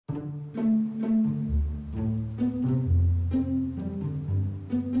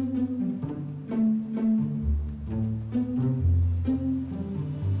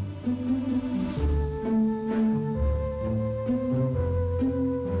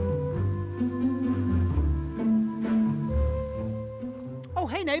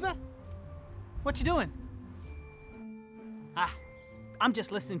neighbor. What you doing? I'm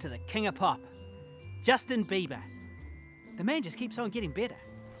just listening to the king of pop, Justin Bieber. The man just keeps on getting better.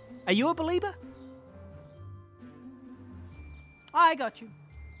 Are you a believer? I got you.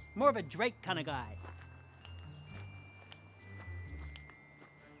 More of a Drake kind of guy.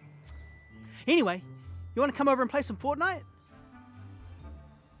 Anyway, you want to come over and play some Fortnite?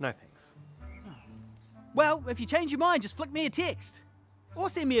 No thanks. Well, if you change your mind, just flick me a text. Or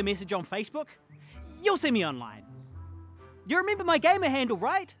send me a message on Facebook. You'll see me online. You remember my gamer handle,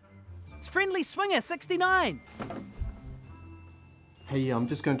 right? It's Friendly Swinger 69. Hey, I'm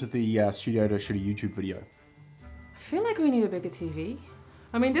just going to the studio to shoot a YouTube video. I feel like we need a bigger TV.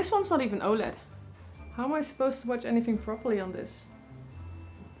 I mean, this one's not even OLED. How am I supposed to watch anything properly on this?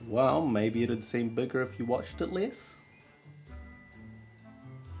 Well, maybe it'd seem bigger if you watched it less.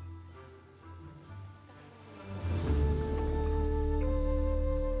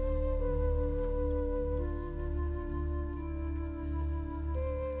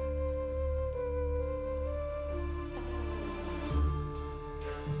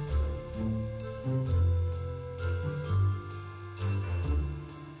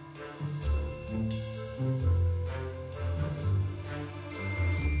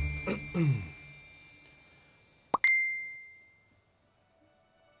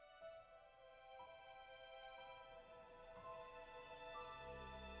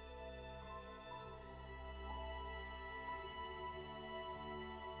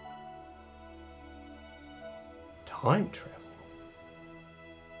 Time travel.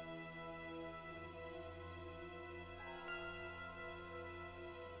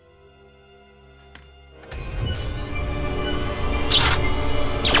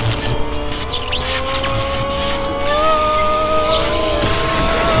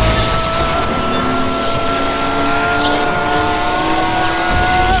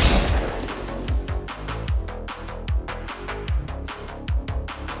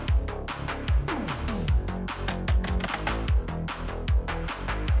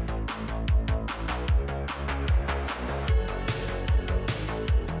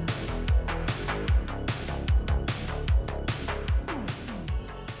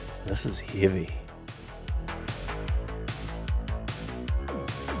 This is heavy.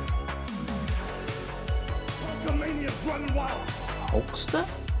 Hulkster?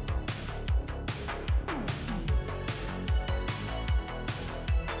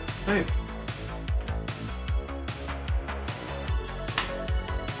 Hey.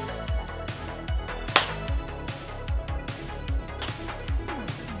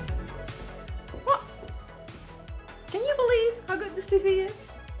 What? Can you believe how good this TV is?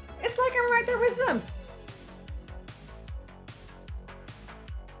 It's like I'm right there with them.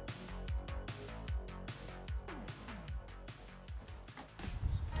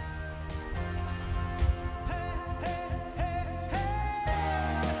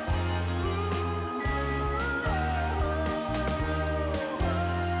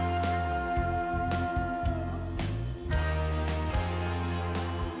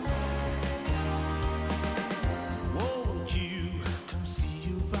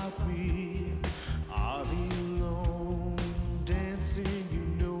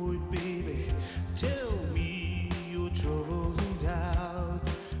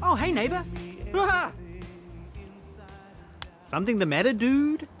 Oh, hey, neighbor. Something the matter,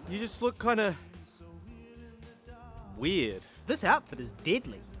 dude? You just look kinda weird. This outfit is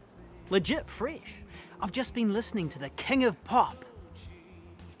deadly. Legit fresh. I've just been listening to the king of pop.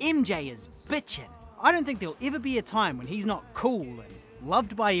 MJ is bitchin'. I don't think there'll ever be a time when he's not cool and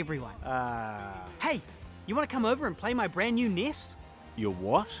loved by everyone. Hey, you want to come over and play my brand new NES? Your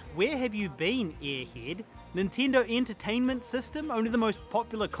what? Where have you been, airhead? Nintendo Entertainment System, only the most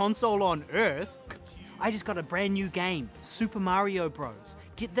popular console on Earth. I just got a brand new game, Super Mario Bros.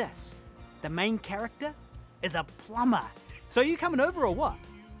 Get this, the main character is a plumber. So are you coming over or what?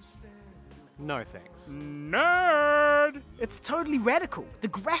 No thanks. Nerd! It's totally radical. The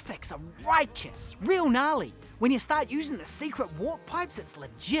graphics are righteous, real gnarly. When you start using the secret warp pipes, it's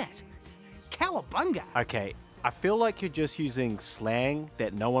legit. Cowabunga! Okay, I feel like you're just using slang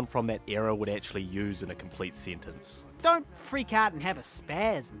that no one from that era would actually use in a complete sentence. Don't freak out and have a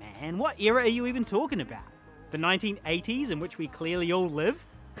spaz, man. What era are you even talking about? The 1980s in which we clearly all live?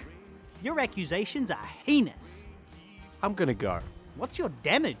 Your accusations are heinous. I'm gonna go. What's your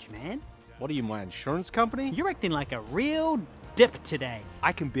damage, man? What are you, my insurance company? You're acting like a real dip today.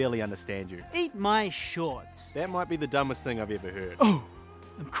 I can barely understand you. Eat my shorts. That might be the dumbest thing I've ever heard. Oh,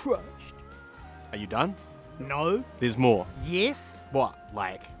 I'm crushed. Are you done? No. There's more. Yes. What,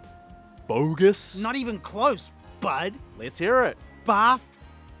 like bogus? Not even close, bud. Let's hear it. Bath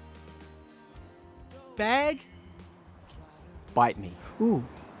bag? Bite me. Ooh,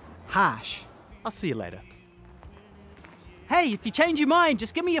 harsh. I'll see you later. Hey, if you change your mind,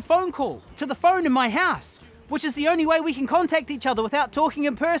 just give me a phone call to the phone in my house, which is the only way we can contact each other without talking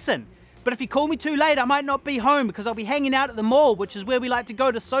in person. But if you call me too late, I might not be home because I'll be hanging out at the mall, which is where we like to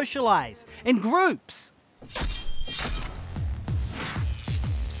go to socialize, in groups.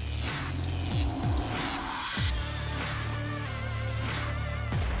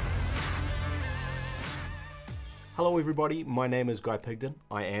 Hello everybody, my name is Guy Pigden.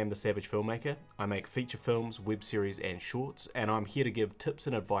 I am the Savage Filmmaker. I make feature films, web series and shorts, and I'm here to give tips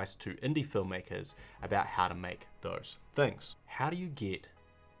and advice to indie filmmakers about how to make those things. How do you get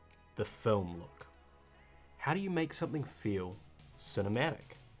the film look? How do you make something feel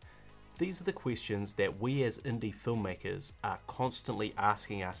cinematic? These are the questions that we as indie filmmakers are constantly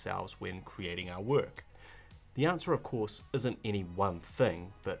asking ourselves when creating our work. The answer, of course, isn't any one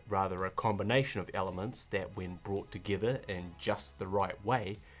thing, but rather a combination of elements that, when brought together in just the right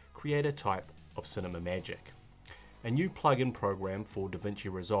way, create a type of cinema magic. A new plugin program for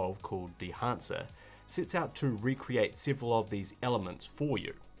DaVinci Resolve called Dehancer sets out to recreate several of these elements for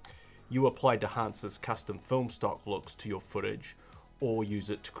you. You apply Dehancer's custom film stock looks to your footage, or use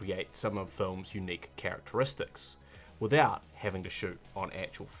it to create some of film's unique characteristics, without having to shoot on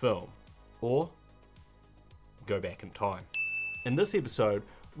actual film, or go back in time. In this episode,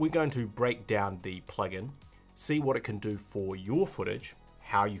 we're going to break down the plugin, see what it can do for your footage,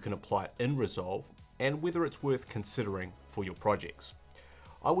 how you can apply it in Resolve, and whether it's worth considering for your projects.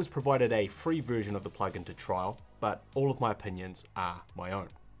 I was provided a free version of the plugin to trial, but all of my opinions are my own.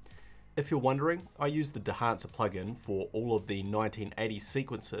 If you're wondering, I use the Dehancer plugin for all of the 1980s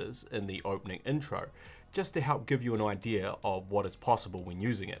sequences in the opening intro, just to help give you an idea of what is possible when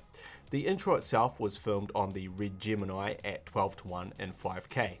using it. The intro itself was filmed on the Red Gemini at 12:1 in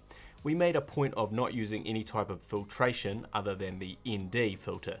 5K. We made a point of not using any type of filtration other than the ND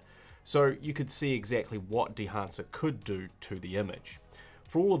filter, so you could see exactly what Dehancer could do to the image.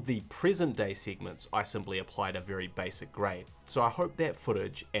 For all of the present day segments, I simply applied a very basic grade, so I hope that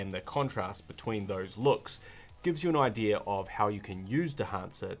footage and the contrast between those looks gives you an idea of how you can use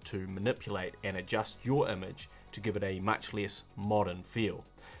Dehancer to manipulate and adjust your image to give it a much less modern feel.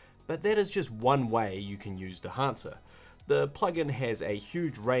 But that is just one way you can use Dehancer. The plugin has a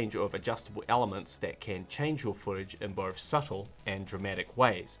huge range of adjustable elements that can change your footage in both subtle and dramatic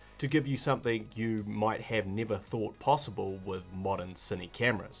ways to give you something you might have never thought possible with modern cine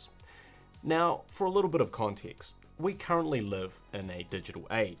cameras. Now, for a little bit of context, we currently live in a digital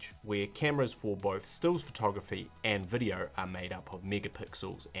age where cameras for both stills photography and video are made up of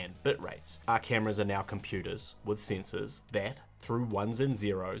megapixels and bit rates. Our cameras are now computers with sensors that, through ones and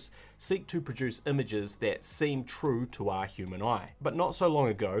zeros, seek to produce images that seem true to our human eye. But not so long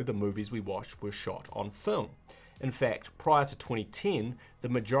ago, the movies we watched were shot on film. In fact, prior to 2010, the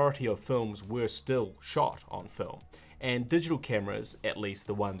majority of films were still shot on film, and digital cameras, at least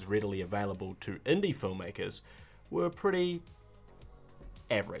the ones readily available to indie filmmakers, were pretty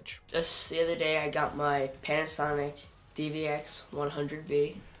average. Just the other day I got my Panasonic DVX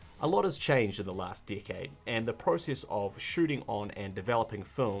 100B. A lot has changed in the last decade, and the process of shooting on and developing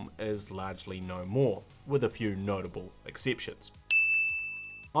film is largely no more, with a few notable exceptions.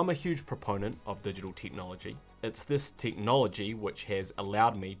 I'm a huge proponent of digital technology. It's this technology which has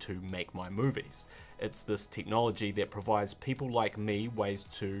allowed me to make my movies. It's this technology that provides people like me ways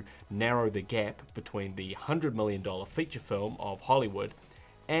to narrow the gap between the $100 million feature film of Hollywood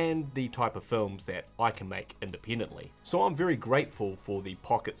and the type of films that I can make independently. So I'm very grateful for the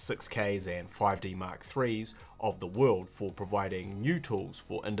Pocket 6Ks and 5D Mark IIIs of the world for providing new tools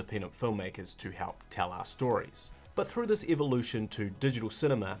for independent filmmakers to help tell our stories. But through this evolution to digital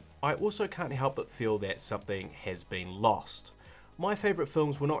cinema, I also can't help but feel that something has been lost. My favourite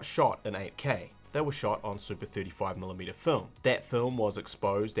films were not shot in 8K. They were shot on Super 35mm film. That film was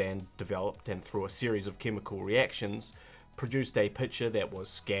exposed and developed, and through a series of chemical reactions, produced a picture that was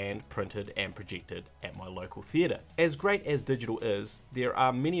scanned, printed and projected at my local theatre. As great as digital is, there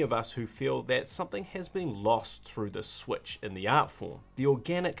are many of us who feel that something has been lost through this switch in the art form. The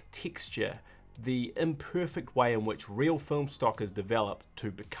organic texture, the imperfect way in which real film stock is developed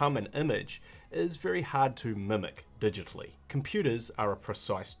to become an image is very hard to mimic digitally. Computers are a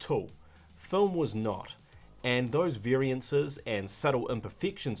precise tool. Film was not, and those variances and subtle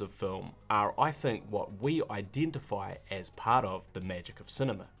imperfections of film are, I think, what we identify as part of the magic of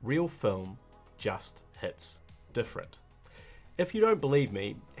cinema. Real film just hits different. If you don't believe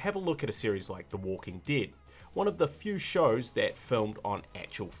me, have a look at a series like The Walking Dead, one of the few shows that filmed on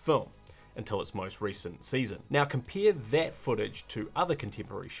actual film. until its most recent season. Now compare that footage to other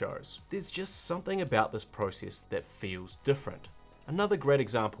contemporary shows. There's just something about this process that feels different. Another great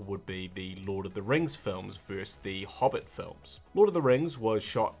example would be the Lord of the Rings films versus the Hobbit films. Lord of the Rings was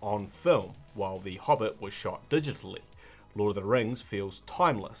shot on film, while the Hobbit was shot digitally. Lord of the Rings feels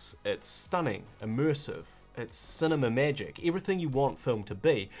timeless, it's stunning, immersive, it's cinema magic, everything you want film to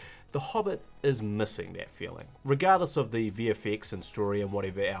be. The Hobbit is missing that feeling. Regardless of the VFX and story and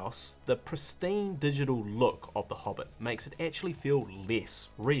whatever else, the pristine digital look of The Hobbit makes it actually feel less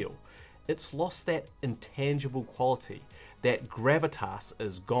real. It's lost that intangible quality, that gravitas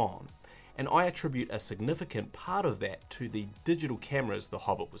is gone, and I attribute a significant part of that to the digital cameras The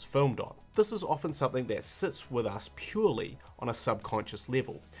Hobbit was filmed on. This is often something that sits with us purely on a subconscious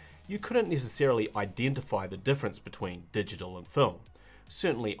level. You couldn't necessarily identify the difference between digital and film.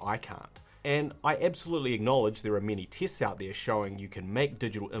 Certainly I can't. And I absolutely acknowledge there are many tests out there showing you can make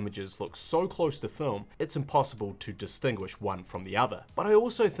digital images look so close to film, it's impossible to distinguish one from the other. But I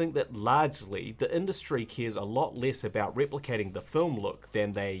also think that largely the industry cares a lot less about replicating the film look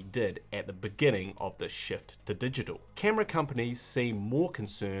than they did at the beginning of the shift to digital. Camera companies seem more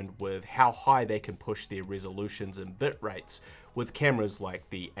concerned with how high they can push their resolutions and bit rates with cameras like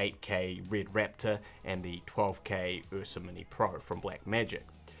the 8K Red Raptor and the 12K Ursa Mini Pro from Blackmagic.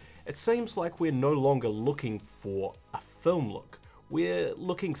 It seems like we're no longer looking for a film look. We're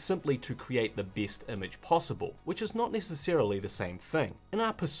looking simply to create the best image possible, which is not necessarily the same thing. In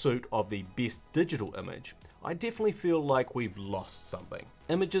our pursuit of the best digital image, I definitely feel like we've lost something.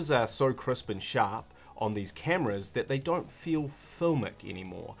 Images are so crisp and sharp on these cameras that they don't feel filmic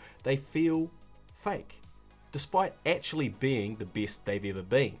anymore. They feel fake, despite actually being the best they've ever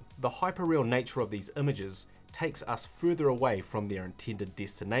been. The hyperreal nature of these images takes us further away from their intended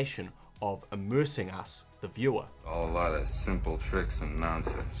destination of immersing us, the viewer. All a lot of simple tricks and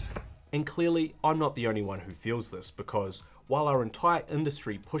nonsense. And clearly, I'm not the only one who feels this, because while our entire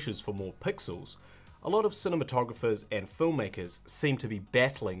industry pushes for more pixels, a lot of cinematographers and filmmakers seem to be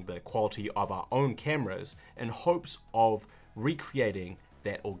battling the quality of our own cameras in hopes of recreating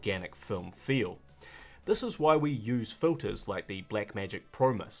that organic film feel. This is why we use filters like the Blackmagic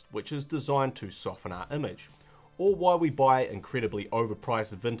Pro Mist, which is designed to soften our image, or why we buy incredibly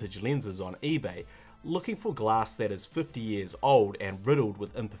overpriced vintage lenses on eBay, looking for glass that is 50 years old and riddled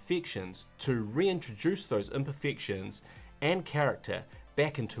with imperfections to reintroduce those imperfections and character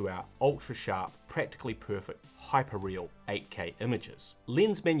back into our ultra sharp, practically perfect, hyperreal 8K images.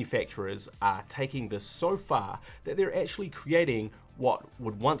 Lens manufacturers are taking this so far that they're actually creating what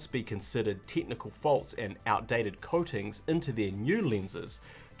would once be considered technical faults and outdated coatings into their new lenses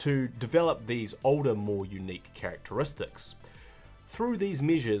to develop these older, more unique characteristics. Through these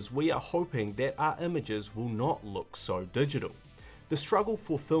measures, we are hoping that our images will not look so digital. The struggle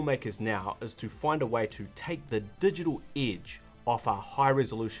for filmmakers now is to find a way to take the digital edge off our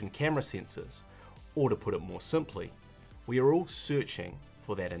high-resolution camera sensors, or to put it more simply, we are all searching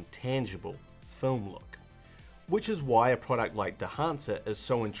for that intangible film look. Which is why a product like Dehancer is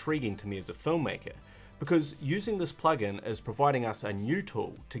so intriguing to me as a filmmaker, because using this plugin is providing us a new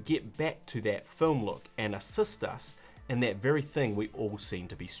tool to get back to that film look and assist us in that very thing we all seem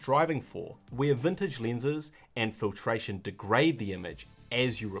to be striving for. Where vintage lenses and filtration degrade the image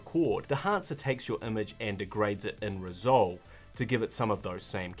as you record, Dehancer takes your image and degrades it in Resolve to give it some of those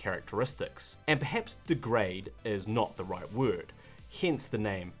same characteristics. And perhaps degrade is not the right word, hence the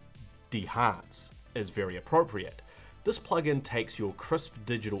name Dehancer is very appropriate. This plugin takes your crisp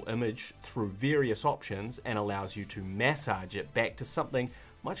digital image through various options and allows you to massage it back to something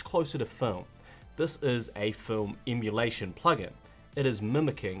much closer to film. This is a film emulation plugin. It is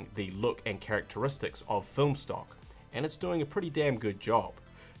mimicking the look and characteristics of film stock, and it's doing a pretty damn good job.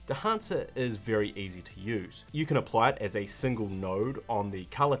 Dehancer is very easy to use. You can apply it as a single node on the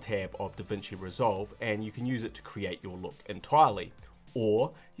color tab of DaVinci Resolve, and you can use it to create your look entirely.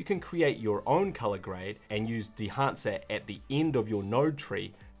 Or you can create your own color grade and use Dehancer at the end of your node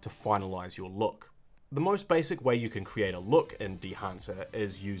tree to finalize your look. The most basic way you can create a look in Dehancer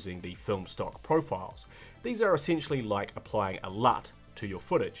is using the film stock profiles. These are essentially like applying a LUT to your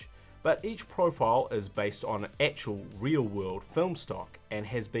footage, but each profile is based on actual real-world film stock and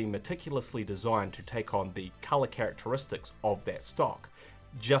has been meticulously designed to take on the color characteristics of that stock,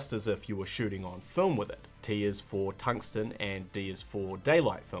 just as if you were shooting on film with it. T is for tungsten and D is for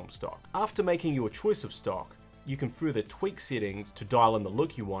daylight film stock. After making your choice of stock, you can further tweak settings to dial in the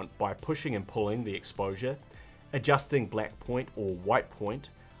look you want by pushing and pulling the exposure, adjusting black point or white point,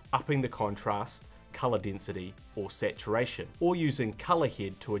 upping the contrast, color density or saturation, or using color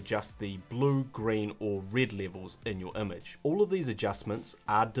head to adjust the blue, green or red levels in your image. All of these adjustments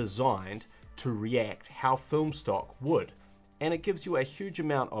are designed to react how film stock would, and it gives you a huge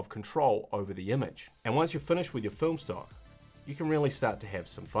amount of control over the image. And once you're finished with your film stock, you can really start to have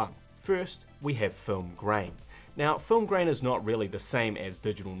some fun. First, we have film grain. Now, film grain is not really the same as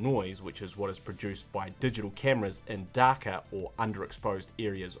digital noise, which is what is produced by digital cameras in darker or underexposed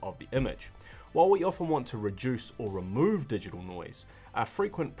areas of the image. While we often want to reduce or remove digital noise, a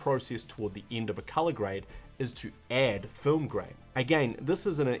frequent process toward the end of a color grade is to add film grain. Again, this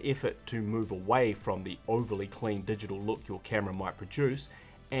is in an effort to move away from the overly clean digital look your camera might produce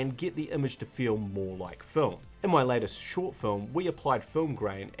and get the image to feel more like film. In my latest short film, we applied film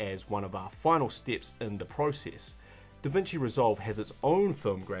grain as one of our final steps in the process. DaVinci Resolve has its own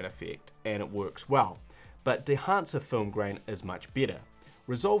film grain effect and it works well, but Dehancer film grain is much better.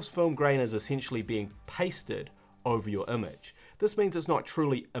 Resolve's film grain is essentially being pasted over your image. This means it's not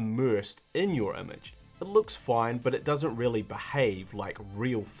truly immersed in your image. It looks fine, but it doesn't really behave like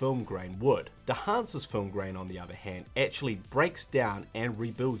real film grain would. Dehancer's film grain, on the other hand, actually breaks down and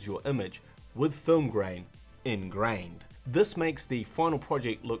rebuilds your image with film grain ingrained. This makes the final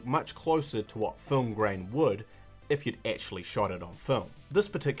project look much closer to what film grain would if you'd actually shot it on film. This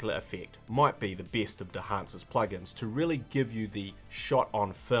particular effect might be the best of Dehancer's plugins to really give you the shot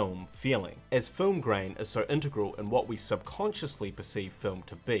on film feeling, as film grain is so integral in what we subconsciously perceive film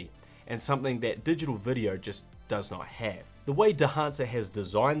to be, and something that digital video just does not have. The way Dehancer has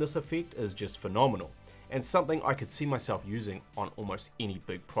designed this effect is just phenomenal, and something I could see myself using on almost any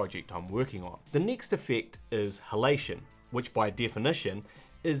big project I'm working on. The next effect is halation, which by definition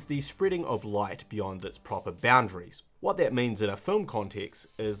is the spreading of light beyond its proper boundaries. What that means in a film context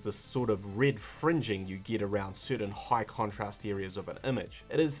is the sort of red fringing you get around certain high contrast areas of an image.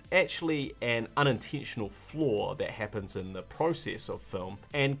 It is actually an unintentional flaw that happens in the process of film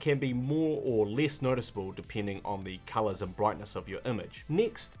and can be more or less noticeable depending on the colors and brightness of your image.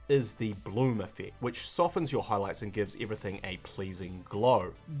 Next is the bloom effect, which softens your highlights and gives everything a pleasing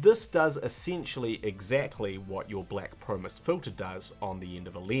glow. This does essentially exactly what your black Pro Mist filter does on the end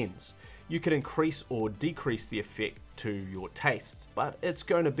of a lens. You can increase or decrease the effect to your tastes, but it's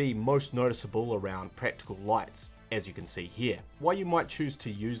going to be most noticeable around practical lights, as you can see here. Why you might choose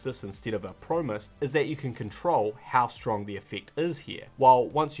to use this instead of a Pro Mist is that you can control how strong the effect is here. While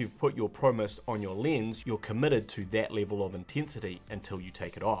once you've put your Pro Mist on your lens, you're committed to that level of intensity until you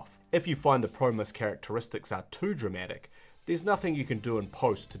take it off. If you find the Pro Mist characteristics are too dramatic, there's nothing you can do in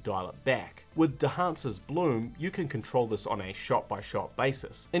post to dial it back. With Dehancer's bloom, you can control this on a shot-by-shot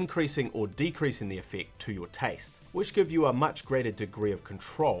basis, increasing or decreasing the effect to your taste, which give you a much greater degree of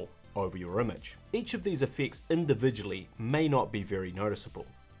control over your image. Each of these effects individually may not be very noticeable,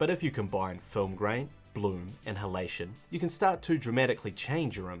 but if you combine film grain, bloom, and halation, you can start to dramatically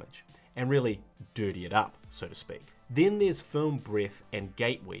change your image and really dirty it up, so to speak. Then there's film breath and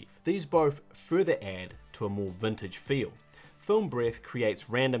gate weave. These both further add to a more vintage feel. Film breath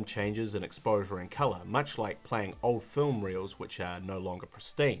creates random changes in exposure and color, much like playing old film reels which are no longer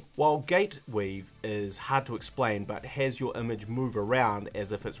pristine. While gate weave is hard to explain but has your image move around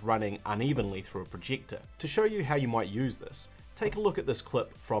as if it's running unevenly through a projector. To show you how you might use this, take a look at this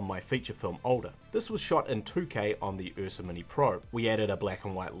clip from my feature film Older. This was shot in 2K on the Ursa Mini Pro. We added a black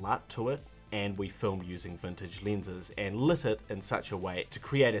and white LUT to it, and we filmed using vintage lenses and lit it in such a way to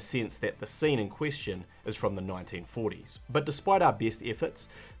create a sense that the scene in question is from the 1940s. But despite our best efforts,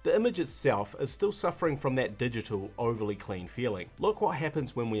 the image itself is still suffering from that digital, overly clean feeling. Look what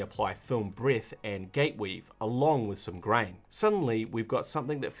happens when we apply film breath and gate weave along with some grain. Suddenly, we've got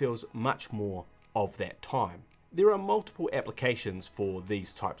something that feels much more of that time. There are multiple applications for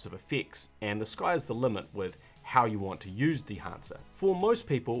these types of effects, and the sky is the limit with how you want to use Dehancer. For most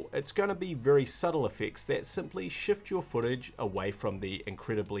people, it's going to be very subtle effects that simply shift your footage away from the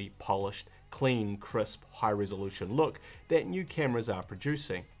incredibly polished, clean, crisp, high-resolution look that new cameras are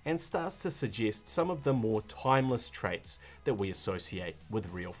producing, and starts to suggest some of the more timeless traits that we associate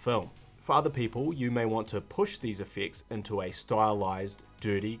with real film. For other people, you may want to push these effects into a stylized,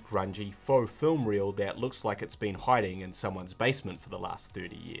 dirty, grungy faux film reel that looks like it's been hiding in someone's basement for the last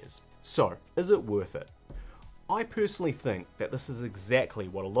 30 years. So, is it worth it? I personally think that this is exactly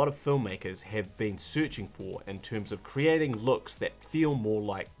what a lot of filmmakers have been searching for in terms of creating looks that feel more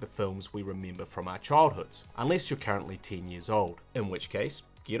like the films we remember from our childhoods, unless you're currently 10 years old, in which case,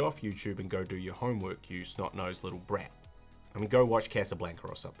 get off YouTube and go do your homework, you snot-nosed little brat. I mean, go watch Casablanca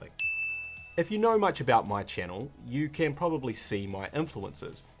or something. If you know much about my channel, you can probably see my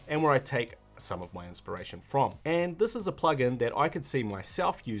influences, and where I take some of my inspiration from. And this is a plugin that I could see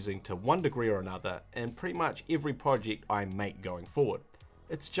myself using to one degree or another in pretty much every project I make going forward.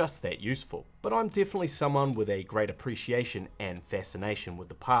 It's just that useful. But I'm definitely someone with a great appreciation and fascination with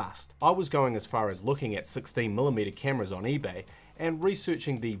the past. I was going as far as looking at 16mm cameras on eBay and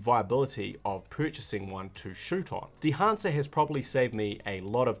researching the viability of purchasing one to shoot on. Dehancer has probably saved me a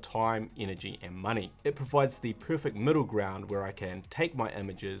lot of time, energy and money. It provides the perfect middle ground where I can take my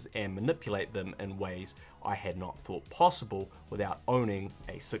images and manipulate them in ways I had not thought possible without owning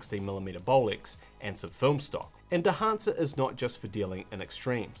a 16mm Bolex and some film stock. And Dehancer is not just for dealing in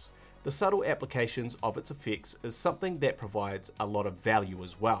extremes. The subtle applications of its effects is something that provides a lot of value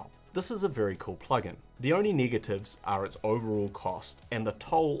as well. This is a very cool plugin. The only negatives are its overall cost and the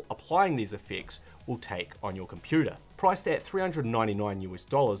toll applying these effects will take on your computer. Priced at $399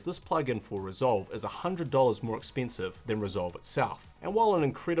 US, this plugin for Resolve is $100 more expensive than Resolve itself. And while an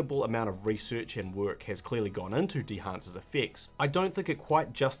incredible amount of research and work has clearly gone into Dehancer's effects, I don't think it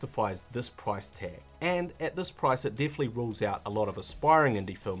quite justifies this price tag. And at this price it definitely rules out a lot of aspiring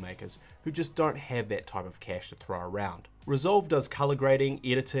indie filmmakers who just don't have that type of cash to throw around. Resolve does color grading,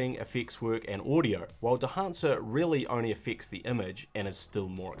 editing, effects work and audio, while Dehancer really only affects the image and is still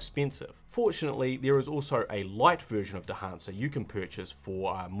more expensive. Fortunately, there is also a light version of Dehancer you can purchase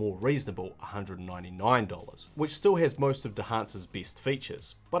for a more reasonable $199, which still has most of Dehancer's best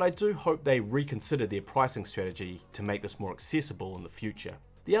features. But I do hope they reconsider their pricing strategy to make this more accessible in the future.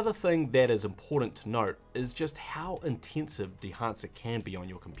 The other thing that is important to note is just how intensive Dehancer can be on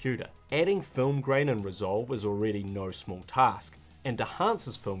your computer. Adding film grain in Resolve is already no small task, and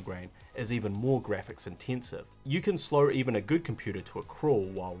Dehancer's film grain is even more graphics intensive. You can slow even a good computer to a crawl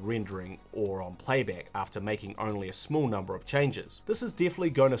while rendering or on playback after making only a small number of changes. This is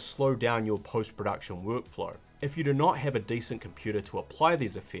definitely going to slow down your post-production workflow. If you do not have a decent computer to apply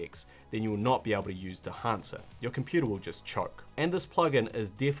these effects, then you will not be able to use Dehancer. Your computer will just choke. And this plugin is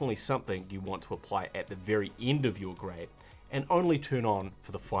definitely something you want to apply at the very end of your grade and only turn on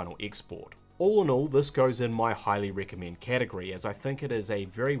for the final export. All in all, this goes in my highly recommend category as I think it is a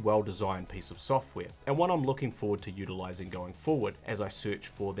very well designed piece of software and one I'm looking forward to utilizing going forward as I search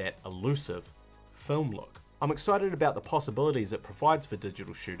for that elusive film look. I'm excited about the possibilities it provides for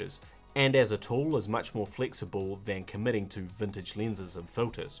digital shooters, and as a tool is much more flexible than committing to vintage lenses and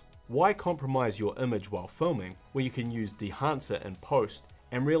filters. Why compromise your image while filming where you can use Dehancer in post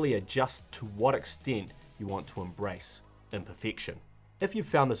and really adjust to what extent you want to embrace imperfection? If you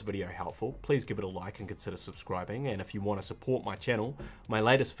found this video helpful, please give it a like and consider subscribing, and if you want to support my channel, my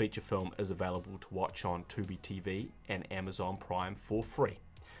latest feature film is available to watch on Tubi TV and Amazon Prime for free.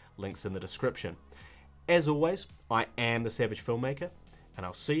 Links in the description. As always, I am the Savage Filmmaker, and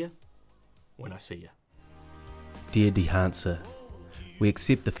I'll see you when I see you. Dear Dehancer, we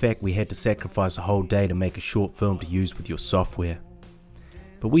accept the fact we had to sacrifice a whole day to make a short film to use with your software.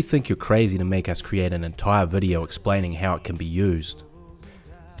 But we think you're crazy to make us create an entire video explaining how it can be used.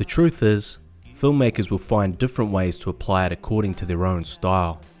 The truth is, filmmakers will find different ways to apply it according to their own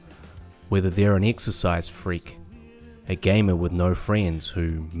style. Whether they're an exercise freak, a gamer with no friends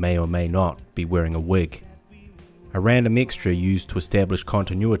who may or may not be wearing a wig, a random extra used to establish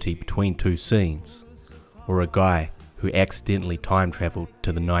continuity between two scenes, or a guy who accidentally time traveled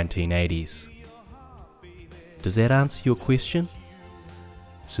to the 1980s. Does that answer your question?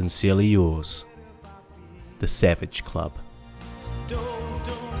 Sincerely yours, The Savage Club.